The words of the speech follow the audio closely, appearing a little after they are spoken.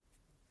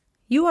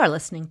You are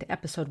listening to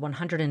episode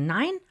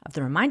 109 of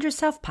the Remind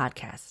Yourself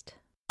podcast.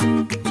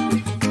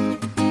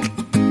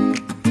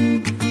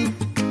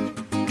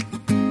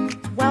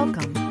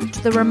 Welcome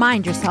to the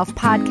Remind Yourself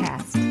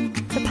podcast,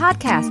 the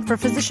podcast for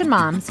physician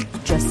moms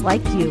just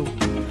like you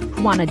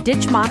who want to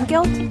ditch mom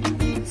guilt,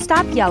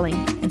 stop yelling,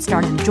 and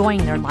start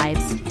enjoying their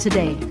lives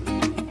today.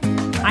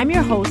 I'm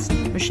your host,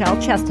 Michelle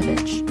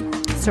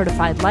Chestovich,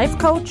 certified life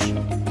coach,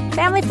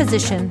 family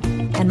physician,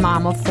 and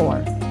mom of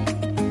 4.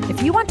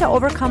 If you want to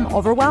overcome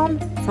overwhelm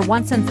for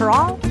once and for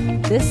all,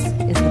 this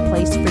is the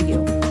place for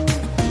you.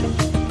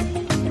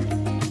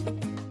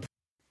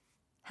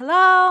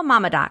 Hello,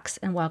 Mama Docs,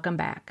 and welcome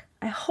back.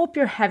 I hope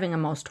you're having a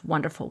most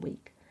wonderful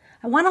week.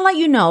 I want to let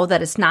you know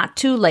that it's not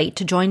too late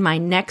to join my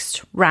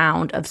next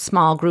round of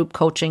small group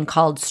coaching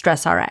called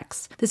Stress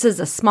RX. This is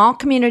a small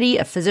community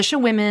of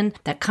physician women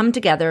that come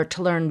together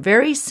to learn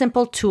very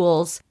simple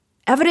tools,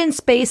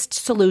 evidence-based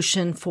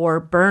solution for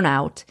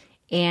burnout.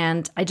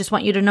 And I just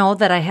want you to know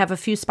that I have a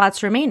few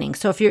spots remaining.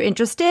 So if you're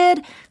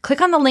interested,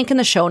 click on the link in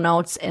the show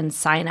notes and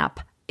sign up.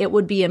 It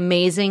would be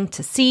amazing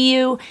to see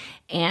you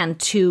and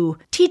to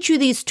teach you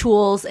these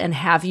tools and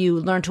have you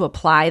learn to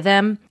apply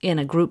them in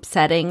a group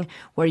setting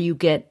where you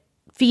get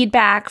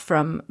feedback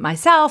from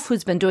myself,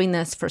 who's been doing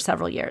this for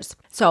several years.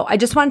 So I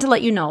just wanted to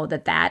let you know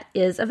that that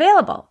is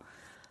available.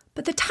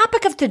 But the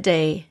topic of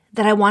today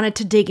that I wanted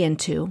to dig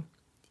into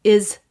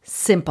is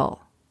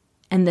simple,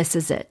 and this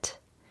is it.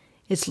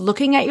 It's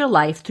looking at your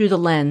life through the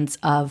lens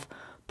of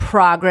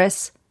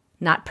progress,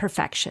 not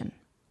perfection.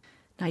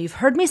 Now, you've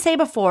heard me say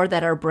before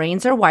that our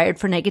brains are wired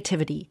for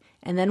negativity,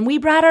 and then we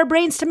brought our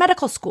brains to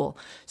medical school.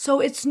 So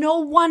it's no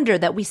wonder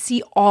that we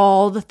see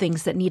all the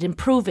things that need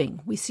improving.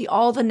 We see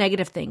all the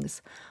negative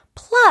things.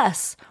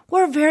 Plus,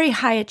 we're very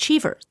high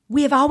achievers.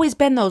 We have always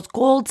been those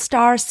gold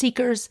star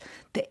seekers,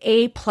 the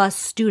A+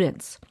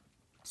 students.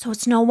 So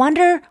it's no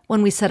wonder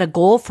when we set a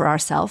goal for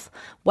ourselves,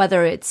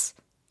 whether it's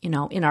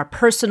in our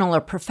personal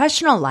or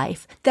professional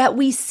life, that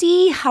we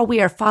see how we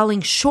are falling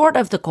short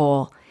of the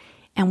goal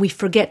and we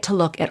forget to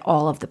look at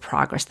all of the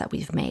progress that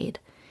we've made.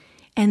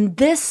 And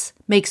this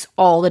makes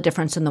all the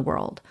difference in the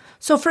world.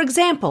 So for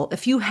example,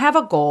 if you have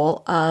a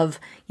goal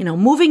of,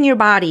 moving your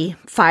body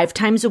 5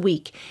 times a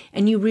week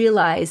and you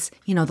realize,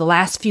 the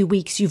last few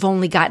weeks you've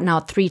only gotten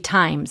out 3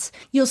 times,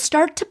 you'll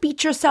start to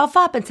beat yourself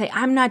up and say,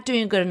 I'm not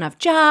doing a good enough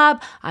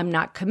job. I'm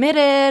not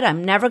committed.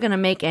 I'm never going to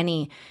make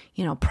any,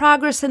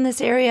 progress in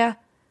this area.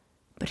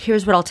 But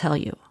here's what I'll tell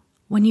you.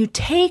 When you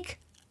take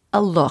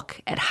a look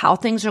at how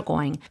things are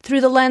going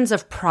through the lens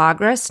of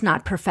progress,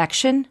 not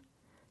perfection,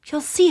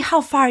 you'll see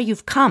how far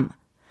you've come.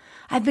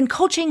 I've been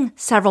coaching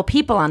several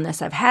people on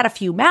this. I've had a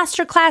few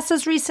master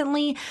classes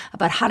recently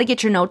about how to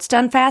get your notes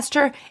done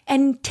faster,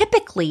 and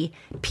typically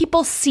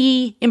people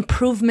see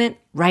improvement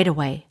right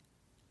away.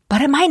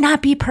 But it might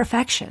not be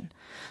perfection.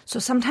 So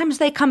sometimes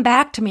they come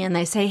back to me and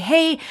they say,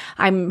 hey,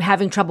 I'm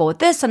having trouble with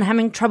this and I'm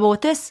having trouble with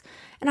this.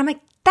 And I'm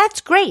like,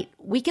 that's great.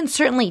 We can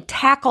certainly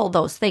tackle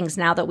those things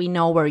now that we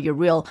know where your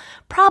real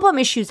problem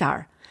issues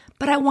are.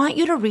 But I want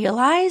you to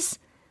realize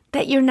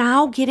that you're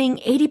now getting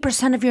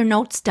 80% of your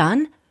notes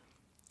done,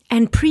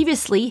 and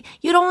previously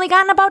you'd only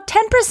gotten about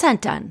 10%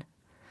 done.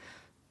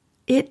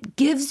 It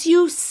gives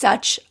you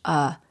such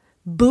a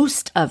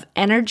boost of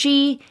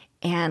energy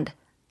and,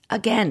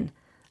 again,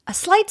 a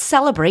slight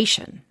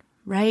celebration.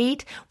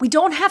 Right? We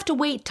don't have to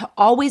wait to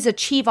always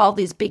achieve all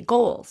these big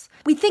goals.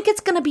 We think it's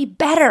going to be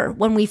better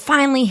when we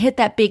finally hit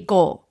that big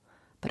goal.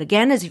 But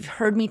again, as you've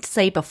heard me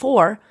say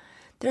before,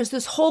 there's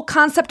this whole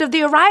concept of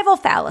the arrival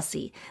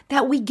fallacy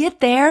that we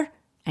get there,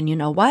 and you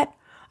know what?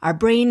 Our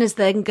brain is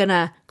then going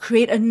to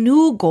create a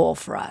new goal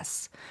for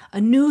us, a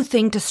new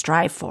thing to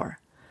strive for.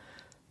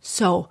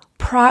 So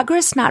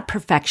progress, not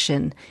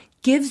perfection,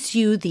 gives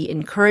you the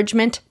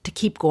encouragement to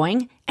keep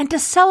going and to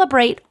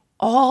celebrate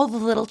all the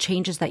little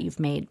changes that you've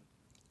made.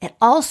 It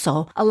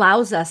also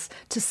allows us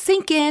to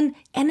sink in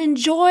and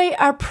enjoy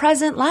our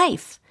present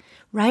life,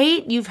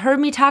 right? You've heard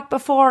me talk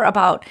before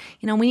about,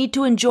 we need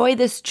to enjoy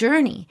this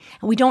journey,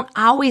 and we don't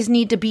always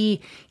need to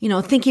be,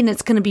 thinking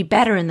it's going to be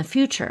better in the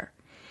future.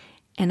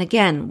 And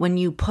again, when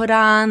you put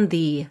on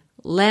the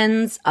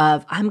lens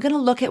of, I'm going to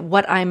look at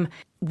what I'm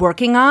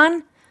working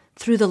on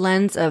through the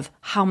lens of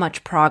how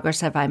much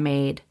progress have I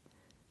made,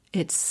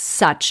 it's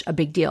such a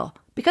big deal.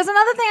 Because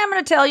another thing I'm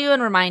going to tell you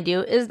and remind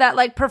you is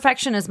that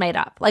perfection is made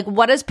up.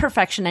 What is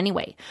perfection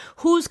anyway?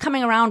 Who's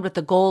coming around with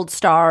the gold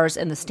stars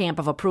and the stamp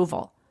of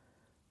approval?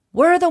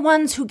 We're the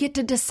ones who get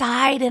to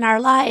decide in our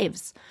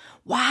lives.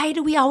 Why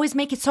do we always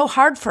make it so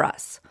hard for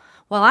us?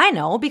 Well, I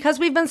know, because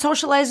we've been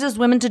socialized as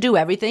women to do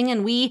everything,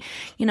 and we,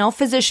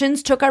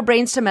 physicians took our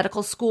brains to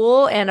medical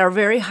school and are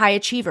very high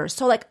achievers.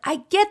 So I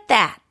get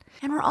that.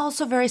 And we're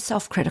also very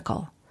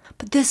self-critical.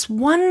 But this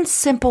one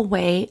simple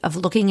way of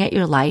looking at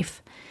your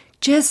life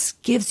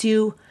just gives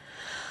you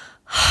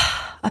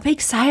a big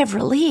sigh of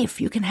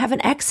relief. You can have an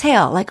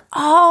exhale,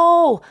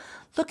 oh,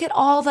 look at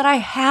all that I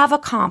have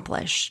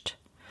accomplished.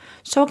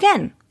 So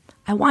again,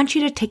 I want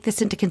you to take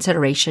this into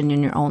consideration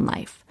in your own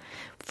life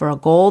for a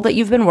goal that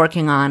you've been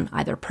working on,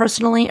 either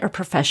personally or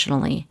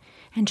professionally,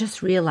 and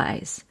just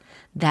realize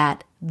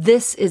that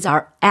this is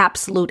our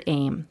absolute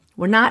aim.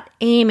 We're not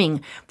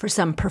aiming for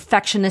some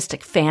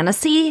perfectionistic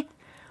fantasy.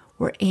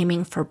 We're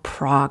aiming for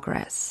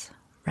progress,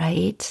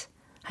 right?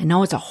 I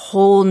know it's a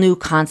whole new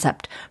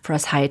concept for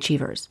us high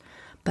achievers,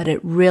 but it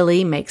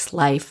really makes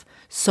life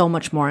so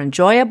much more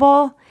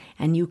enjoyable,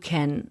 and you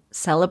can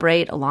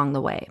celebrate along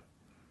the way.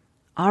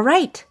 All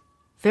right.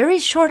 Very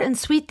short and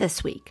sweet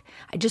this week.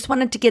 I just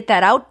wanted to get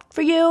that out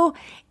for you,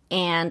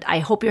 and I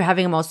hope you're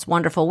having a most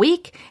wonderful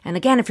week. And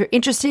again, if you're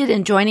interested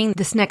in joining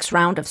this next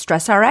round of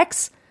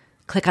StressRx,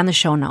 click on the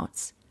show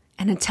notes.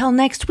 And until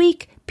next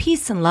week,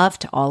 peace and love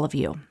to all of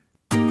you.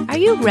 Are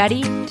you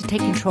ready to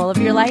take control of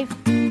your life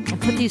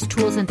and put these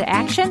tools into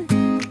action?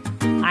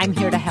 I'm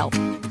here to help.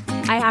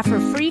 I offer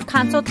free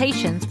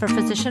consultations for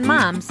physician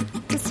moms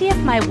to see if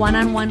my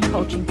one-on-one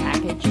coaching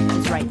package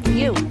is right for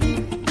you.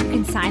 You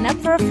can sign up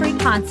for a free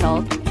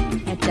consult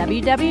at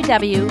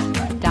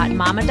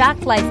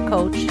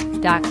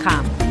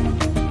www.mamadoclifecoach.com.